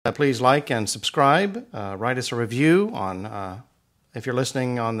Please like and subscribe. Write us a review on if you're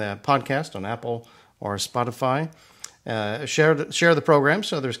listening on the podcast on Apple or Spotify. Share the program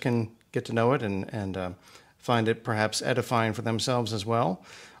so others can get to know it and find it perhaps edifying for themselves as well.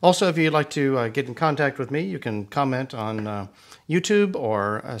 Also, if you'd like to get in contact with me, you can comment on YouTube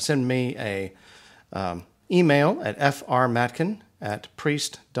or send me a email at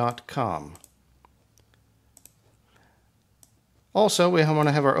frmatkin@priest.com. Also, we want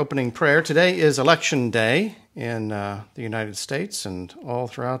to have our opening prayer. Today is Election Day in the United States and all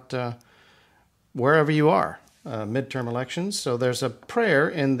throughout wherever you are, midterm elections. So there's a prayer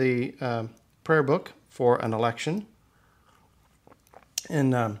in the prayer book for an election.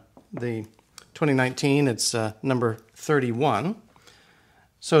 In the 2019, it's number 31.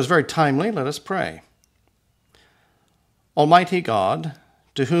 So it's very timely. Let us pray. Almighty God,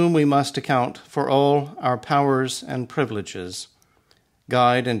 to whom we must account for all our powers and privileges,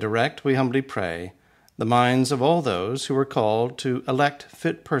 guide and direct, we humbly pray, the minds of all those who are called to elect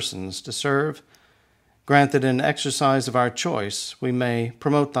fit persons to serve. Grant that in exercise of our choice we may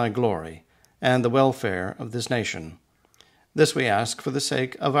promote thy glory and the welfare of this nation. This we ask for the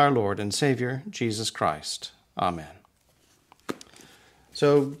sake of our Lord and Savior, Jesus Christ. Amen.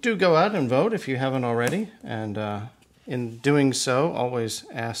 So do go out and vote if you haven't already, and in doing so, always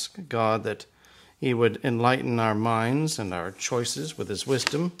ask God that He would enlighten our minds and our choices with His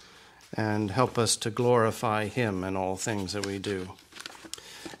wisdom and help us to glorify Him in all things that we do.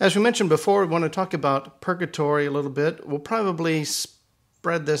 As we mentioned before, we want to talk about purgatory a little bit. We'll probably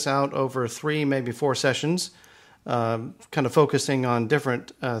spread this out over 3, maybe 4 sessions, kind of focusing on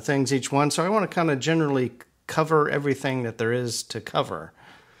different things each one. So I want to kind of generally cover everything that there is to cover.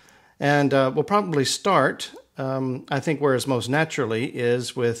 And we'll probably start, I think, where it's most naturally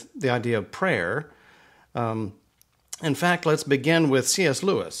is with the idea of prayer. In fact, let's begin with C.S.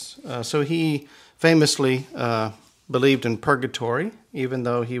 Lewis. So he famously believed in purgatory, even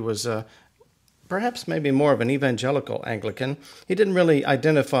though he was perhaps maybe more of an evangelical Anglican. He didn't really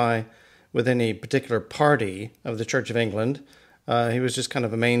identify with any particular party of the Church of England. He was just kind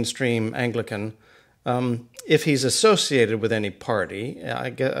of a mainstream Anglican. If he's associated with any party,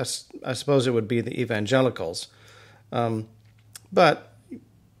 I suppose it would be the evangelicals. But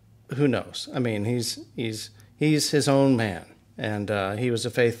who knows? I mean, he's his own man, and he was a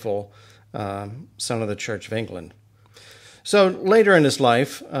faithful son of the Church of England. So later in his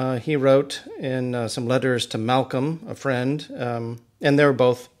life, he wrote in some letters to Malcolm, a friend, and they were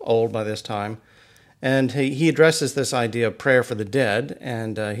both old by this time, and he addresses this idea of prayer for the dead,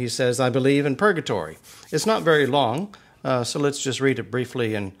 and he says, I believe in purgatory. It's not very long, so let's just read it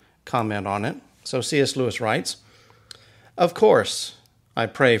briefly and comment on it. So C.S. Lewis writes, Of course, I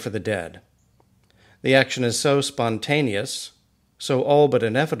pray for the dead. The action is so spontaneous, so all but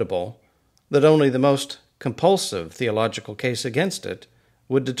inevitable, that only the most compulsive theological case against it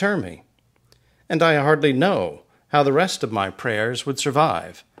would deter me. And I hardly know how the rest of my prayers would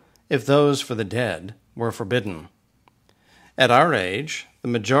survive if those for the dead were forbidden. At our age, the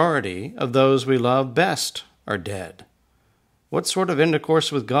majority of those we love best are dead. What sort of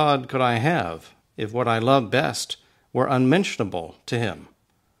intercourse with God could I have if what I love best were unmentionable to Him?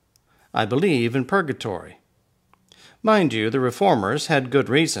 I believe in purgatory. Mind you, the Reformers had good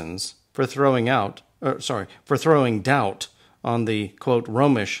reasons for throwing doubt on the, quote,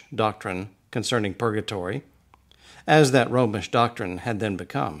 Romish doctrine concerning purgatory, as that Romish doctrine had then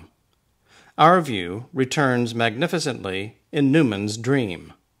become. Our view returns magnificently in Newman's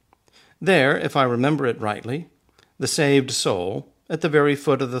dream. There, if I remember it rightly, the saved soul, at the very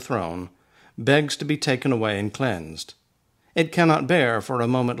foot of the throne, begs to be taken away and cleansed. It cannot bear for a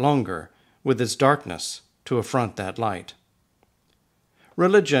moment longer, with its darkness, to affront that light.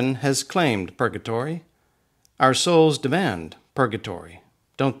 Religion has claimed purgatory. Our souls demand purgatory,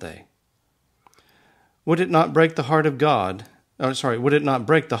 don't they? Would it not break the heart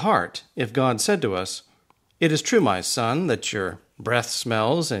if God said to us, It is true, my son, that your breath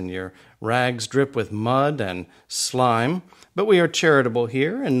smells and your rags drip with mud and slime, but we are charitable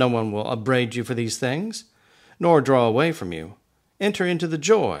here, and no one will upbraid you for these things, nor draw away from you. Enter into the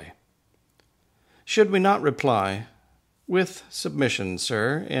joy. Should we not reply, With submission,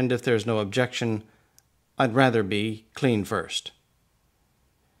 sir, and if there's no objection, I'd rather be clean first.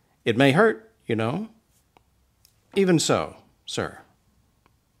 It may hurt, you know. Even so, sir.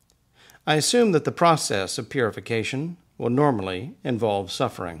 I assume that the process of purification will normally involve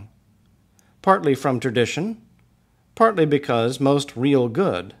suffering, partly from tradition, partly because most real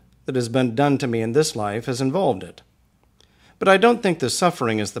good that has been done to me in this life has involved it. But I don't think the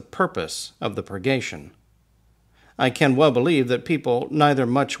suffering is the purpose of the purgation. I can well believe that people neither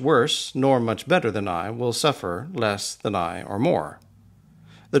much worse nor much better than I will suffer less than I or more.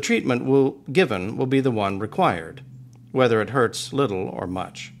 The treatment given will be the one required, whether it hurts little or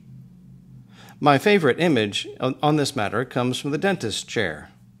much. My favorite image on this matter comes from the dentist's chair.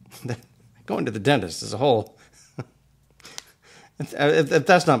 Going to the dentist is a whole... if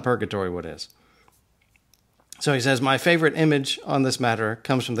that's not purgatory, what is? So he says, my favorite image on this matter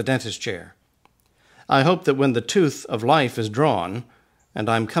comes from the dentist's chair. I hope that when the tooth of life is drawn, and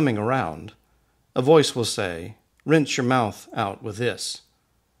I'm coming around, a voice will say, rinse your mouth out with this.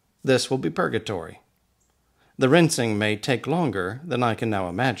 This will be purgatory. The rinsing may take longer than I can now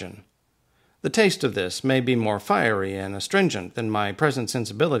imagine. The taste of this may be more fiery and astringent than my present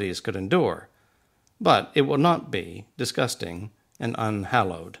sensibilities could endure, but it will not be disgusting and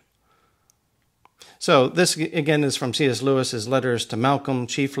unhallowed. So this again is from C.S. Lewis's letters to Malcolm,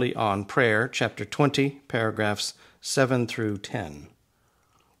 chiefly on prayer, chapter 20, paragraphs 7 through 10.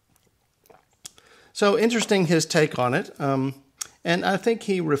 So interesting his take on it, and I think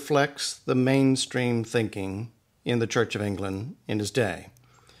he reflects the mainstream thinking in the Church of England in his day.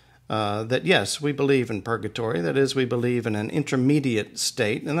 That yes, we believe in purgatory, that is, we believe in an intermediate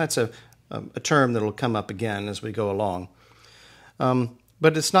state, and that's a term that will come up again as we go along.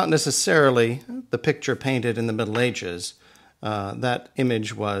 But it's not necessarily the picture painted in the Middle Ages. That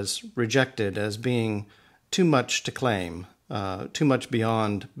image was rejected as being too much to claim, too much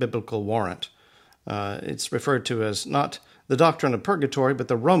beyond biblical warrant. It's referred to as not the doctrine of purgatory, but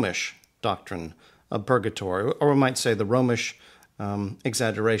the Romish doctrine of purgatory, or we might say the Romish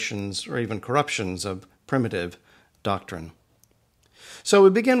exaggerations or even corruptions of primitive doctrine. So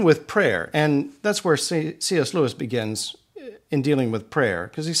we begin with prayer, and that's where C.S. Lewis begins in dealing with prayer,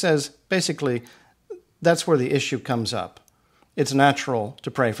 because he says, basically, that's where the issue comes up. It's natural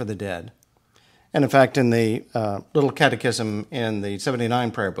to pray for the dead. And in fact, in the little catechism in the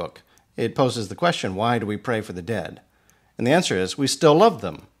 79 prayer book, it poses the question, why do we pray for the dead? And the answer is, we still love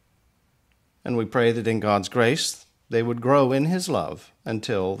them. And we pray that in God's grace, they would grow in his love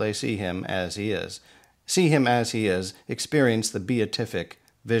until they see him as he is. See him as he is, experience the beatific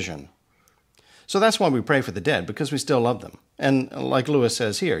vision. So that's why we pray for the dead, because we still love them. And like Lewis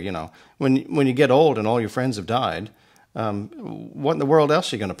says here, when you get old and all your friends have died, what in the world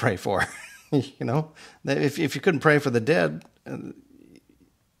else are you going to pray for? If you couldn't pray for the dead,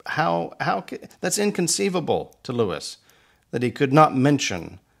 that's inconceivable to Lewis, that he could not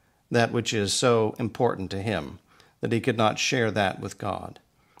mention that which is so important to him, that he could not share that with God.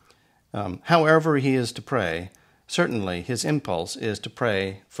 However he is to pray, certainly his impulse is to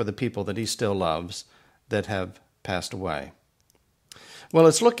pray for the people that he still loves that have passed away. Well,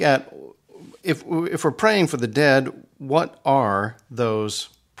 let's look at, if we're praying for the dead, what are those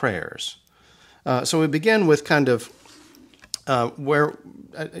prayers? So we begin with kind of a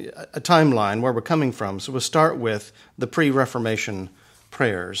timeline where we're coming from. So we'll start with the pre-Reformation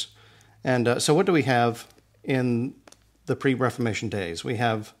prayers. And so what do we have in the pre-Reformation days? We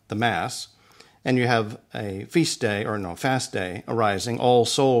have the Mass, and you have a fast day arising, All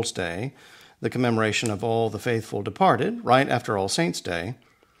Souls' Day, the commemoration of all the faithful departed, right after All Saints' Day.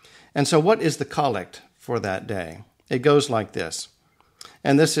 And so what is the collect for that day? It goes like this.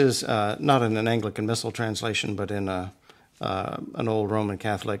 And this is not in an Anglican missal translation, but in an old Roman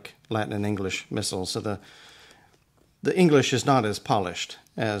Catholic Latin and English missal. So the English is not as polished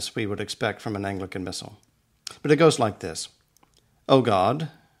as we would expect from an Anglican missal. But it goes like this. O God,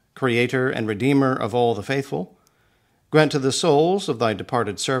 Creator and Redeemer of all the faithful, grant to the souls of thy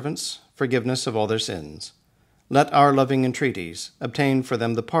departed servants forgiveness of all their sins. Let our loving entreaties obtain for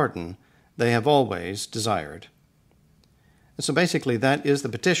them the pardon they have always desired. And so basically that is the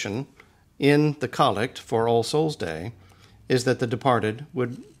petition in the collect for All Souls' Day, is that the departed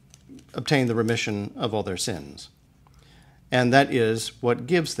would obtain the remission of all their sins. And that is what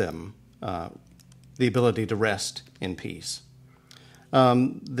gives them the ability to rest in peace.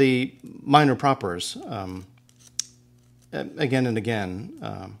 The minor propers, again and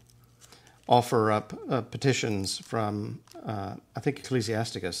again, offer up petitions from, I think,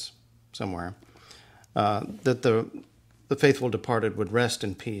 Ecclesiasticus somewhere, that the faithful departed would rest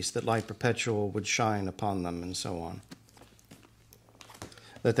in peace, that light perpetual would shine upon them, and so on.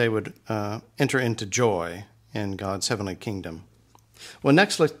 That they would enter into joy in God's heavenly kingdom. Well,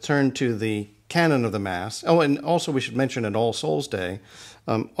 next let's turn to the canon of the Mass. Oh, and also we should mention at All Souls' Day,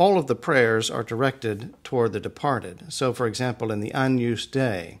 all of the prayers are directed toward the departed. So, for example, in the Agnus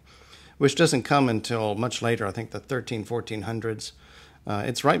Dei, which doesn't come until much later, I think the 1400s,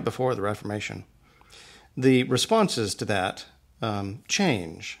 it's right before the Reformation. The responses to that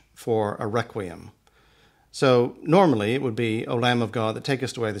change for a requiem. So normally it would be, O Lamb of God, that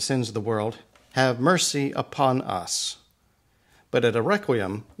takest away the sins of the world, have mercy upon us. But at a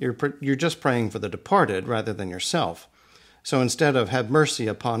requiem, you're just praying for the departed rather than yourself. So instead of have mercy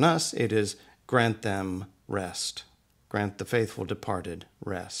upon us, it is grant them rest. Grant the faithful departed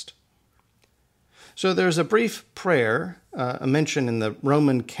rest. So there's a brief prayer, a mention in the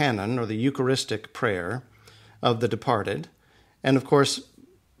Roman canon, or the Eucharistic prayer of the departed. And of course,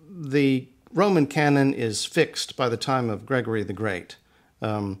 the Roman canon is fixed by the time of Gregory the Great.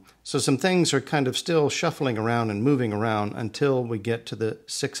 So some things are kind of still shuffling around and moving around until we get to the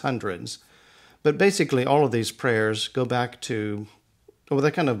 600s. But basically, all of these prayers go back to, well,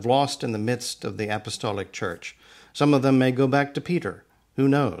 they're kind of lost in the midst of the apostolic church. Some of them may go back to Peter, who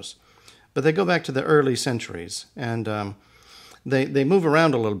knows? But they go back to the early centuries, and they move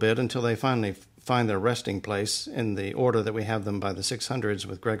around a little bit until they finally find their resting place in the order that we have them by the 600s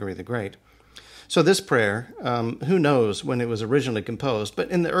with Gregory the Great. So this prayer, who knows when it was originally composed, but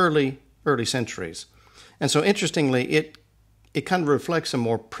in the early centuries. And so interestingly, it kind of reflects a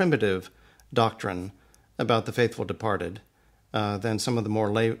more primitive doctrine about the faithful departed than some of the more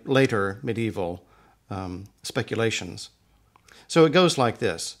later medieval speculations. So it goes like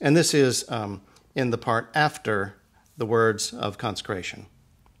this, and this is in the part after the words of consecration.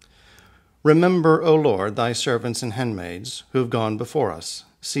 Remember, O Lord, thy servants and handmaids who have gone before us,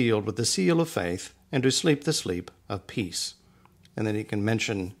 sealed with the seal of faith, and who sleep the sleep of peace. And then he can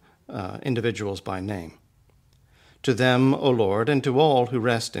mention individuals by name. To them, O Lord, and to all who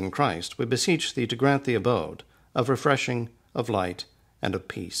rest in Christ, we beseech thee to grant the abode of refreshing, of light, and of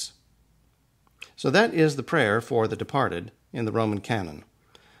peace. So that is the prayer for the departed in the Roman canon.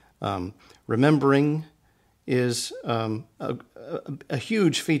 Remembering is a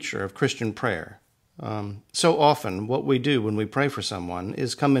huge feature of Christian prayer. So often what we do when we pray for someone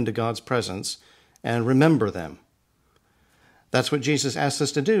is come into God's presence and remember them. That's what Jesus asks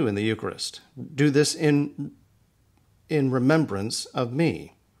us to do in the Eucharist. Do this in remembrance of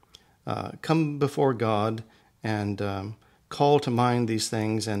me. Come before God and call to mind these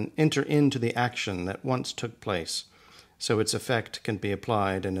things and enter into the action that once took place, so its effect can be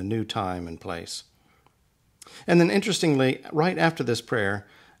applied in a new time and place. And then interestingly, right after this prayer,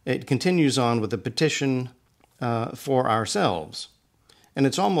 it continues on with a petition for ourselves. And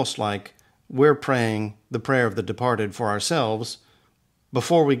it's almost like we're praying the prayer of the departed for ourselves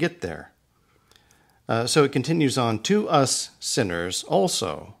before we get there. So it continues on, to us sinners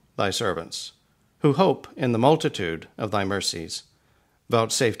also, thy servants, who hope in the multitude of thy mercies,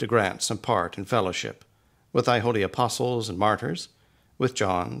 vouchsafe to grant some part in fellowship with thy holy apostles and martyrs, with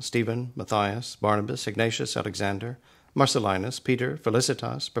John, Stephen, Matthias, Barnabas, Ignatius, Alexander, Marcellinus, Peter,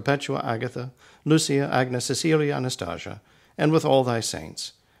 Felicitas, Perpetua, Agatha, Lucia, Agnes, Cecilia, Anastasia, and with all thy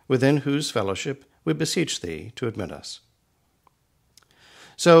saints, within whose fellowship we beseech thee to admit us.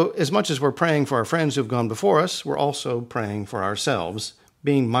 So, as much as we're praying for our friends who've gone before us, we're also praying for ourselves,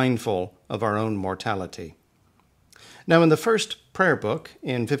 being mindful of our own mortality. Now, in the first prayer book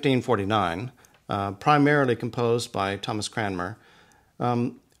in 1549, primarily composed by Thomas Cranmer,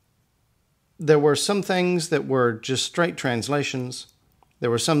 there were some things that were just straight translations, there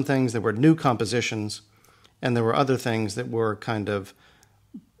were some things that were new compositions, and there were other things that were kind of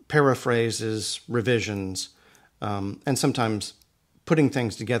paraphrases, revisions, and sometimes putting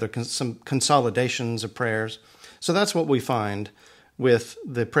things together, some consolidations of prayers. So that's what we find with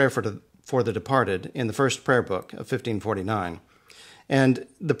the prayer for the departed in the first prayer book of 1549. And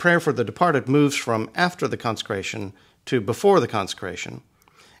the prayer for the departed moves from after the consecration to before the consecration.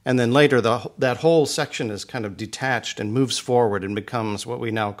 And then later, that whole section is kind of detached and moves forward and becomes what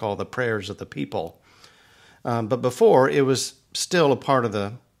we now call the prayers of the people. But before, it was still a part of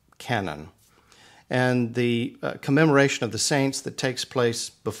the canon. And the commemoration of the saints that takes place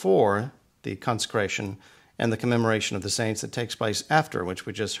before the consecration and the commemoration of the saints that takes place after, which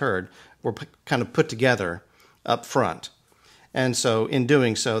we just heard, were kind of put together up front. And so in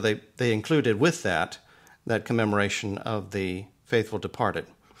doing so, they included with that commemoration of the faithful departed.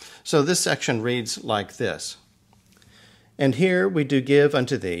 So this section reads like this. And here we do give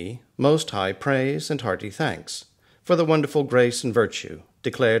unto thee most high praise and hearty thanks for the wonderful grace and virtue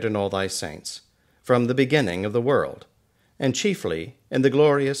declared in all thy saints from the beginning of the world, and chiefly in the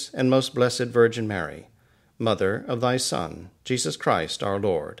glorious and most blessed Virgin Mary, Mother of thy Son, Jesus Christ our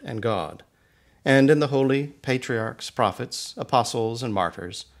Lord and God, and in the holy patriarchs, prophets, apostles, and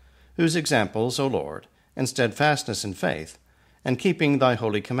martyrs, whose examples, O Lord, and steadfastness in faith, and keeping thy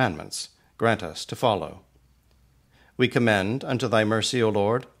holy commandments, grant us to follow. We commend unto thy mercy, O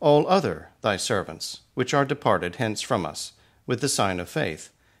Lord, all other thy servants, which are departed hence from us, with the sign of faith,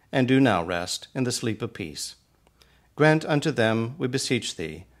 and do now rest in the sleep of peace. Grant unto them, we beseech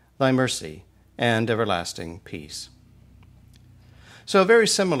thee, thy mercy and everlasting peace. So a very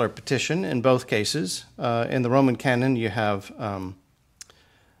similar petition in both cases. In the Roman canon, you have,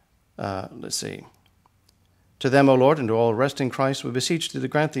 To them, O Lord, and to all rest in Christ, we beseech thee to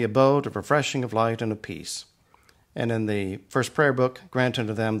grant the abode of refreshing, of light, and of peace. And in the first prayer book, grant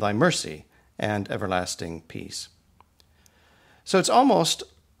unto them thy mercy and everlasting peace. So it's almost,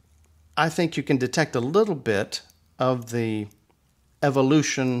 I think you can detect a little bit of the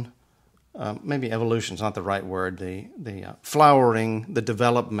evolution, maybe evolution is not the right word, the flowering, the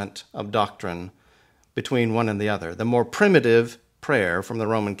development of doctrine between one and the other. The more primitive prayer from the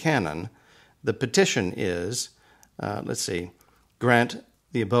Roman canon, the petition is, grant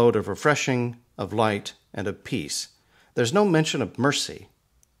the abode of refreshing, of light, and of peace. There's no mention of mercy,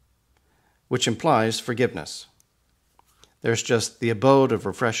 which implies forgiveness. There's just the abode of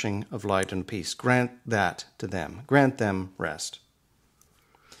refreshing, of light, and peace. Grant that to them. Grant them rest.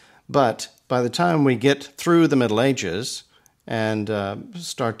 But by the time we get through the Middle Ages and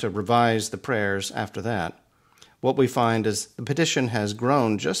start to revise the prayers after that, what we find is the petition has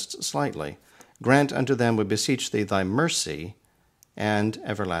grown just slightly. Grant unto them, we beseech thee, thy mercy and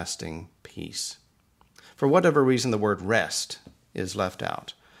everlasting peace. For whatever reason, the word rest is left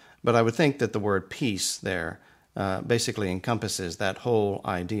out. But I would think that the word peace there basically encompasses that whole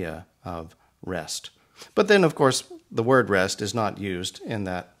idea of rest. But then, of course, the word rest is not used in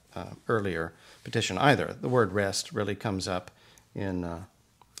that earlier petition either. The word rest really comes up in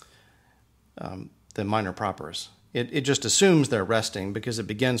the minor propers. It just assumes they're resting because it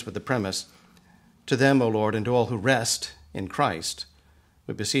begins with the premise, to them, O Lord, and to all who rest in Christ,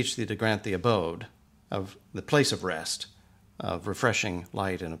 we beseech thee to grant the abode of the place of rest, of refreshing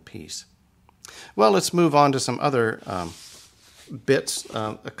light and of peace. Well, let's move on to some other bits.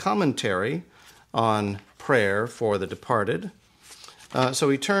 A commentary on prayer for the departed. So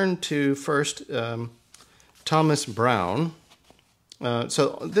we turn to first Thomas Brown.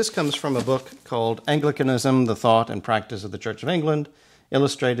 So this comes from a book called Anglicanism, the Thought and Practice of the Church of England,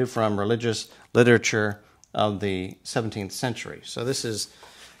 illustrated from religious literature of the 17th century. So this is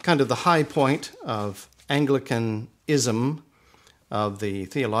kind of the high point of Anglicanism, of the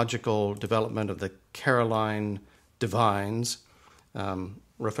theological development of the Caroline divines,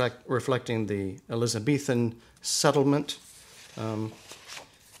 reflecting the Elizabethan settlement. And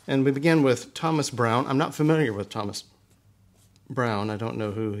we begin with Thomas Brown. I'm not familiar with Thomas Brown. I don't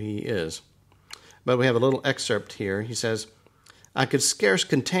know who he is. But we have a little excerpt here. He says, I could scarce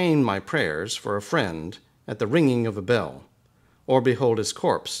contain my prayers for a friend at the ringing of a bell, or behold his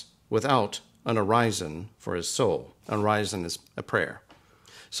corpse without an orison for his soul. An orison is a prayer.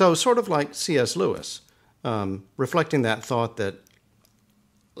 So sort of like C.S. Lewis, reflecting that thought that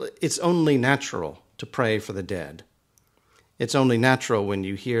it's only natural to pray for the dead. It's only natural when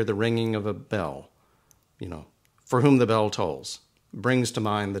you hear the ringing of a bell, for whom the bell tolls, brings to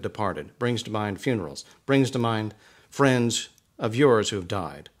mind the departed, brings to mind funerals, brings to mind friends of yours who have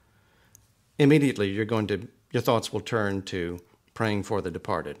died. Immediately your thoughts will turn to praying for the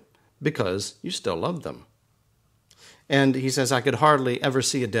departed because you still love them. And he says, I could hardly ever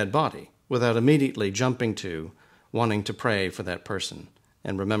see a dead body without immediately jumping to wanting to pray for that person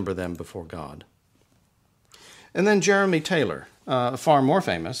and remember them before God. And then Jeremy Taylor, far more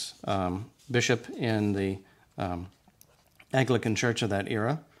famous bishop in the Anglican Church of that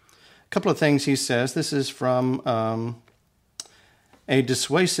era. A couple of things he says. This is from A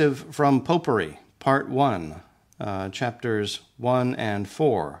Dissuasive from Popery, Part 1, chapters 1 and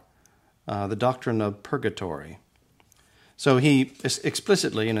 4, the doctrine of purgatory. So he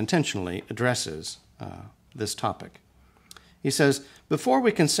explicitly and intentionally addresses this topic. He says, before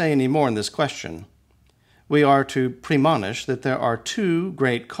we can say any more in this question, we are to premonish that there are two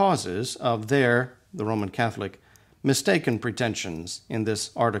great causes of the Roman Catholic, mistaken pretensions in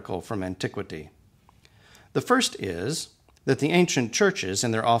this article from antiquity. The first is that the ancient churches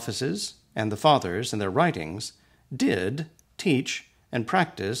in their offices and the fathers in their writings did teach and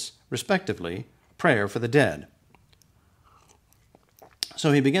practice, respectively, prayer for the dead.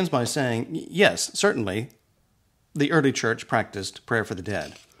 So he begins by saying, yes, certainly, the early church practiced prayer for the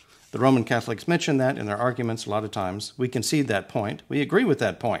dead. The Roman Catholics mention that in their arguments a lot of times. We concede that point. We agree with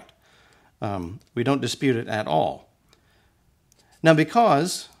that point. We don't dispute it at all. Now,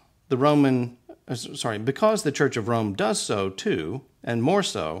 because the Church of Rome does so too, and more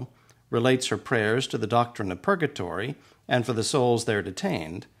so, relates her prayers to the doctrine of purgatory and for the souls there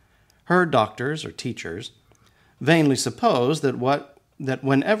detained, her doctors or teachers vainly suppose that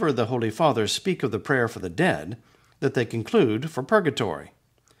whenever the Holy Fathers speak of the prayer for the dead, that they conclude for purgatory.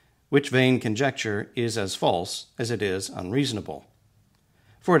 which vain conjecture is as false as it is unreasonable.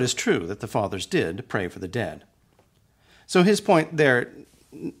 For it is true that the fathers did pray for the dead. So his point there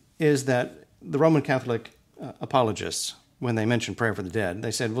is that the Roman Catholic apologists, when they mention prayer for the dead,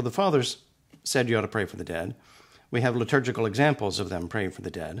 they said, well, the fathers said you ought to pray for the dead. We have liturgical examples of them praying for the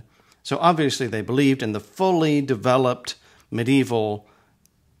dead. So obviously they believed in the fully developed medieval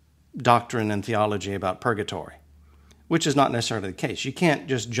doctrine and theology about purgatory, which is not necessarily the case. You can't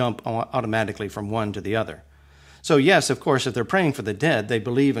just jump automatically from one to the other. So yes, of course, if they're praying for the dead, they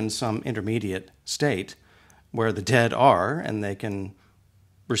believe in some intermediate state where the dead are and they can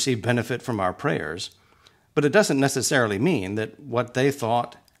receive benefit from our prayers. But it doesn't necessarily mean that what they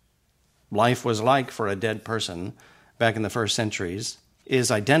thought life was like for a dead person back in the first centuries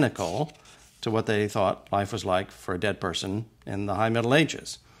is identical to what they thought life was like for a dead person in the High Middle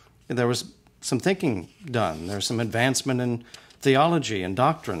Ages. There was some thinking done. There's some advancement in theology and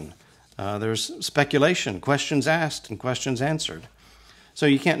doctrine. There's speculation, questions asked and questions answered. So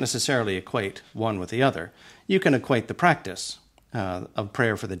you can't necessarily equate one with the other. You can equate the practice of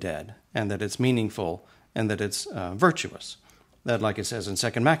prayer for the dead, and that it's meaningful and that it's virtuous. That, like it says in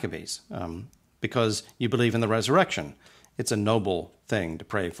 2 Maccabees, because you believe in the resurrection, it's a noble thing to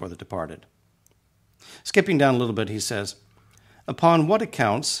pray for the departed. Skipping down a little bit, he says, upon what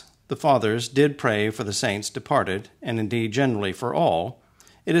accounts the fathers did pray for the saints departed, and indeed generally for all,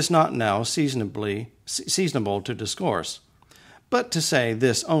 it is not now seasonable to discourse, but to say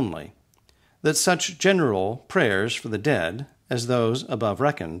this only, that such general prayers for the dead as those above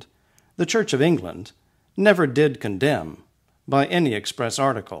reckoned, the Church of England never did condemn by any express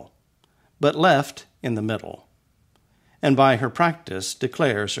article, but left in the middle, and by her practice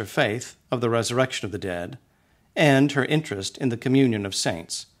declares her faith of the resurrection of the dead, and her interest in the communion of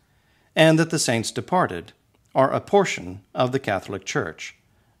saints, and that the saints departed are a portion of the Catholic Church,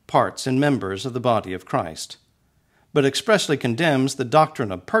 parts and members of the body of Christ, but expressly condemns the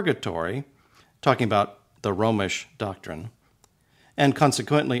doctrine of purgatory, talking about the Romish doctrine, and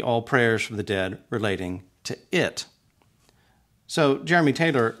consequently all prayers for the dead relating to it. So Jeremy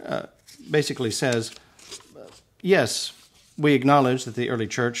Taylor basically says, yes, we acknowledge that the early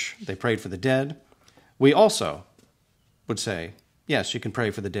church, they prayed for the dead. We also would say, yes, you can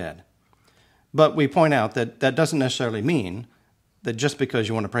pray for the dead. But we point out that that doesn't necessarily mean that just because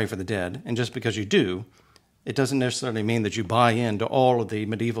you want to pray for the dead, and just because you do, it doesn't necessarily mean that you buy into all of the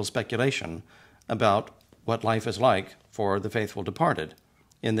medieval speculation about what life is like for the faithful departed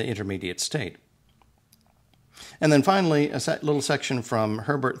in the intermediate state. And then finally, a little section from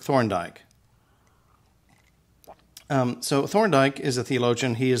Herbert Thorndike. So Thorndike is a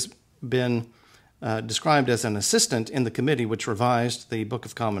theologian. He has been described as an assistant in the committee which revised the Book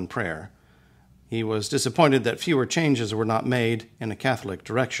of Common Prayer. He was disappointed that fewer changes were not made in a Catholic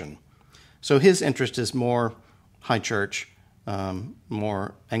direction. So his interest is more high church,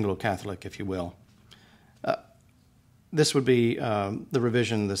 more Anglo-Catholic, if you will. This would be the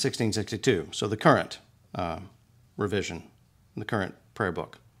revision, the 1662, so the current revision, the current prayer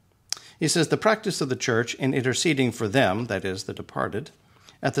book. He says, the practice of the Church in interceding for them, that is, the departed,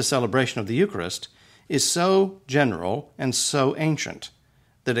 at the celebration of the Eucharist, is so general and so ancient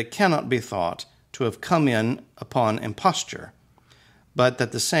that it cannot be thought to have come in upon imposture, but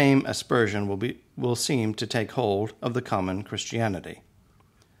that the same aspersion will seem to take hold of the common Christianity.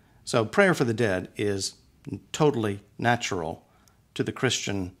 So prayer for the dead is totally natural to the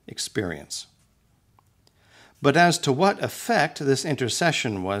Christian experience. But as to what effect this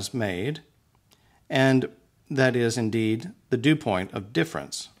intercession was made, and that is indeed the dew point of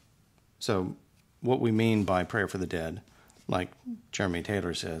difference. So what we mean by prayer for the dead, like Jeremy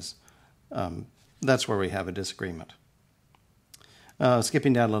Taylor says, that's where we have a disagreement.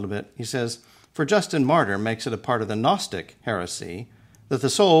 Skipping down a little bit, he says, for Justin Martyr makes it a part of the Gnostic heresy that the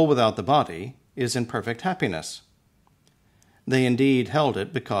soul without the body is in perfect happiness. They indeed held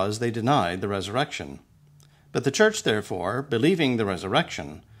it because they denied the resurrection. But the Church, therefore, believing the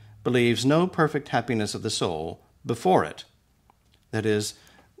resurrection, believes no perfect happiness of the soul before it. That is,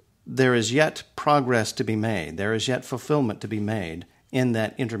 there is yet progress to be made. There is yet fulfillment to be made in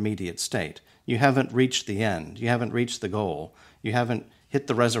that intermediate state. You haven't reached the end. You haven't reached the goal. You haven't hit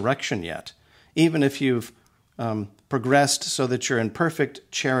the resurrection yet. Even if you've progressed so that you're in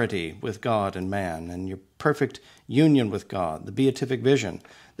perfect charity with God and man, and your perfect union with God, the beatific vision,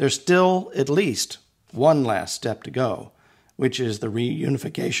 there's still at least one last step to go, which is the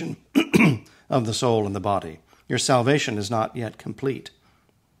reunification of the soul and the body. Your salvation is not yet complete.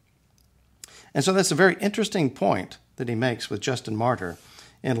 And so that's a very interesting point that he makes with Justin Martyr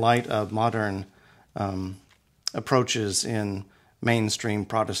in light of modern approaches in mainstream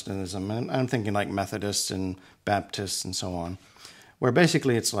Protestantism, and I'm thinking like Methodists and Baptists and so on, where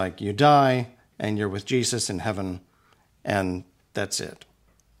basically it's like you die and you're with Jesus in heaven, and that's it.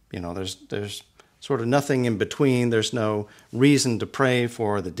 There's sort of nothing in between. There's no reason to pray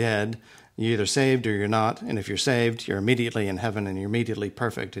for the dead. You're either saved or you're not, and if you're saved, you're immediately in heaven, and you're immediately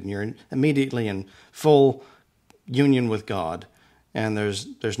perfect, and you're immediately in full union with God, and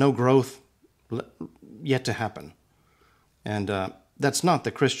there's no growth yet to happen. And that's not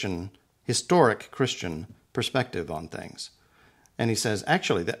the historic Christian perspective on things. And he says,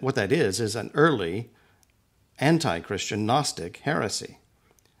 actually, what that is an early anti-Christian Gnostic heresy.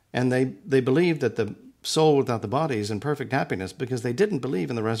 And they believed that the soul without the body is in perfect happiness because they didn't believe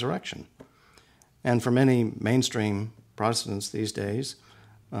in the resurrection. And for many mainstream Protestants these days,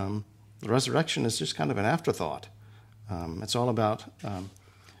 the resurrection is just kind of an afterthought. It's all about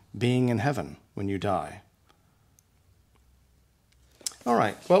being in heaven when you die. All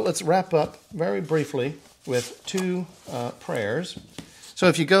right, well, let's wrap up very briefly with two prayers. So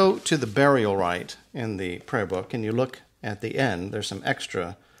if you go to the burial rite in the prayer book and you look at the end, there's some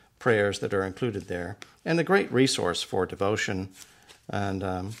extra prayers that are included there, and a great resource for devotion,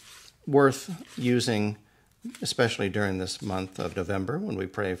 and worth using, especially during this month of November when we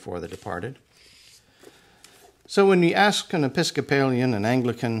pray for the departed. So when you ask an Episcopalian, an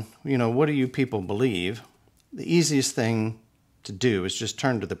Anglican, what do you people believe? The easiest thing to do is just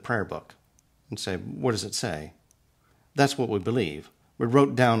turn to the prayer book and say, what does it say? That's what we believe. We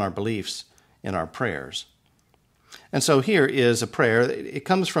wrote down our beliefs in our prayers. And so here is a prayer. It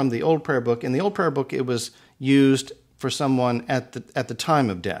comes from the old prayer book. In the old prayer book, it was used for someone at the time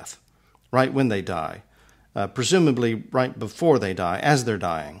of death, right when they die, presumably right before they die, as they're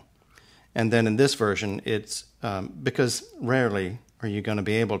dying. And then in this version, it's because rarely are you going to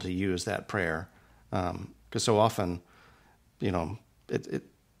be able to use that prayer, because so often,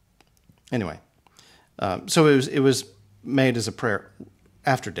 anyway. So it was made as a prayer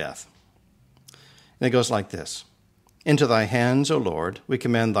after death. And it goes like this. Into thy hands, O Lord, we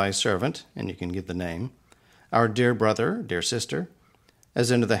commend thy servant, and you can give the name, our dear brother, dear sister,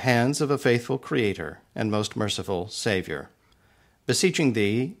 as into the hands of a faithful Creator and most merciful Savior, beseeching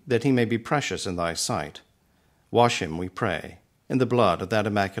thee that he may be precious in thy sight. Wash him, we pray, in the blood of that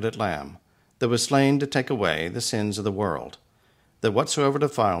immaculate Lamb, that was slain to take away the sins of the world, that whatsoever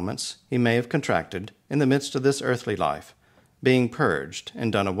defilements he may have contracted in the midst of this earthly life, being purged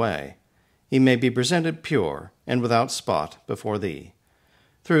and done away, he may be presented pure and without spot before thee,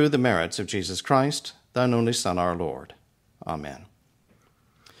 through the merits of Jesus Christ, thine only Son, our Lord. Amen.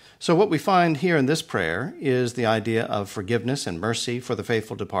 So what we find here in this prayer is the idea of forgiveness and mercy for the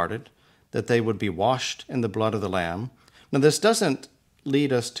faithful departed, that they would be washed in the blood of the Lamb. Now, this doesn't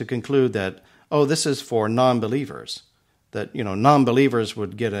lead us to conclude that, this is for non-believers, that, non-believers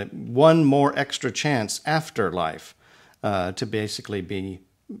would get one more extra chance after life to basically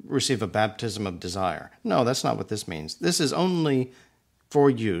receive a baptism of desire. No, that's not what this means. This is only for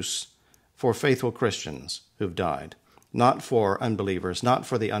use for faithful Christians who've died, not for unbelievers, not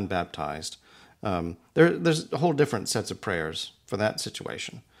for the unbaptized. There's a whole different sets of prayers for that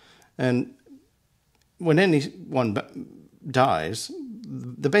situation. And when anyone dies,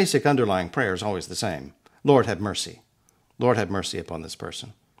 the basic underlying prayer is always the same. Lord, have mercy. Lord, have mercy upon this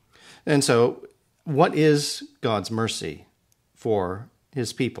person. And so what is God's mercy for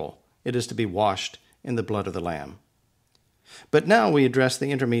his people? It is to be washed in the blood of the Lamb. But now we address the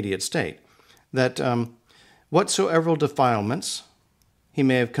intermediate state, that whatsoever defilements he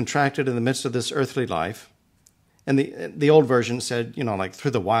may have contracted in the midst of this earthly life, and the old version said, like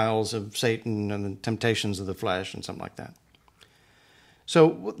through the wiles of Satan and the temptations of the flesh and something like that.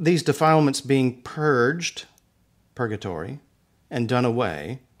 So these defilements being purged, purgatory, and done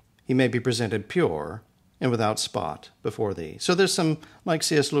away, he may be presented pure and without spot before thee. So there's some, like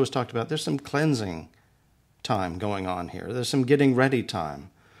C.S. Lewis talked about, there's some cleansing time going on here. There's some getting ready time.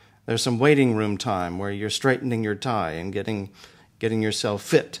 There's some waiting room time where you're straightening your tie and getting yourself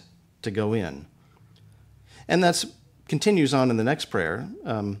fit to go in. And that continues on in the next prayer,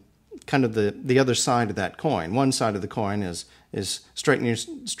 kind of the other side of that coin. One side of the coin is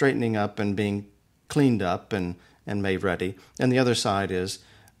straightening up and being cleaned up and made ready. And the other side is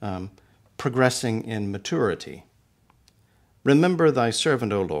progressing in maturity. Remember thy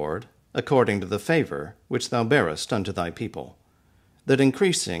servant, O Lord, according to the favor which thou bearest unto thy people, that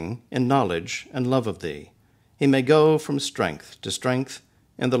increasing in knowledge and love of thee, he may go from strength to strength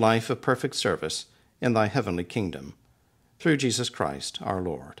in the life of perfect service in thy heavenly kingdom, through Jesus Christ our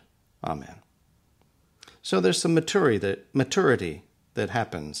Lord. Amen. So there's some maturity that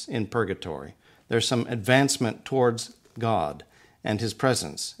happens in purgatory. There's some advancement towards God and his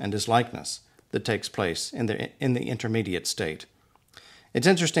presence and his likeness that takes place in the intermediate state. It's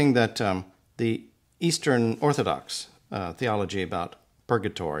interesting that the Eastern Orthodox theology about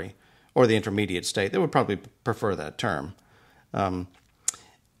purgatory, or the intermediate state, they would probably prefer that term,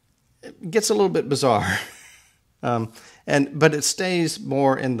 it gets a little bit bizarre, but it stays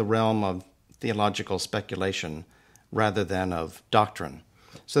more in the realm of theological speculation rather than of doctrine.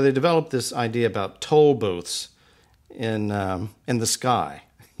 So they developed this idea about toll booths in the sky.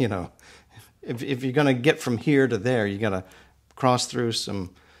 You know, if you're going to get from here to there, you got to cross through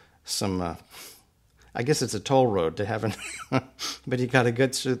some I guess it's a toll road to heaven, but you got to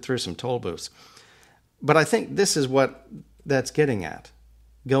get through some toll booths. But I think this is what that's getting at,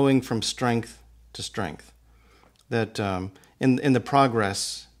 going from strength to strength. That in the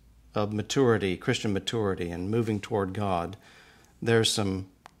progress of maturity, Christian maturity, and moving toward God, there's some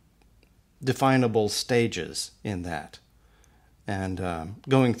definable stages in that. And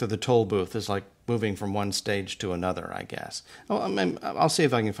going through the toll booth is like moving from one stage to another, I guess. I'll see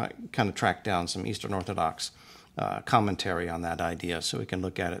if I can kind of track down some Eastern Orthodox commentary on that idea so we can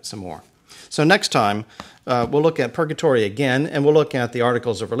look at it some more. So next time, we'll look at purgatory again, and we'll look at the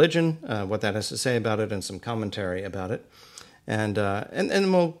Articles of Religion, what that has to say about it, and some commentary about it. And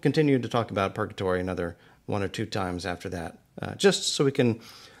we'll continue to talk about purgatory another 1 or 2 times after that, just so we can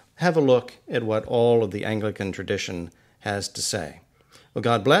have a look at what all of the Anglican tradition has to say. Well,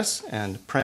 God bless, and pray.